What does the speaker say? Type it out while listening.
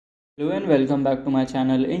Hello and welcome back to my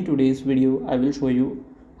channel. In today's video I will show you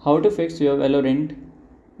how to fix your Valorant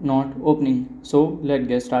not opening. So let's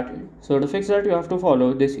get started. So to fix that you have to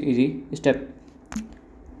follow this easy step.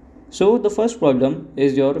 So the first problem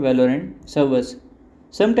is your Valorant servers.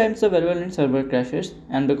 Sometimes the Valorant server crashes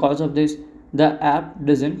and because of this the app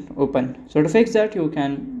doesn't open. So to fix that you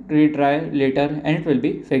can retry later and it will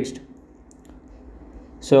be fixed.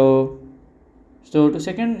 So to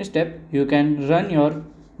second step you can run your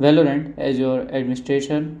Valorant as your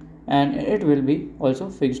administration and it will be also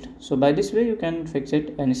fixed. So by this way you can fix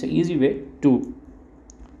it and it's an easy way too.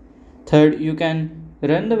 Third, you can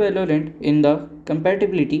run the Valorant in the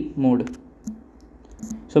compatibility mode.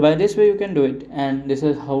 So by this way you can do it, and this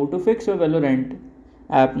is how to fix your Valorant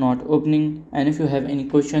app not opening. And if you have any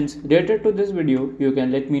questions related to this video you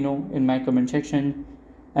can let me know in my comment section.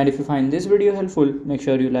 And if you find this video helpful, make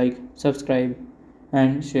sure you like, subscribe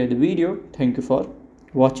and share the video. Thank you for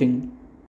watching.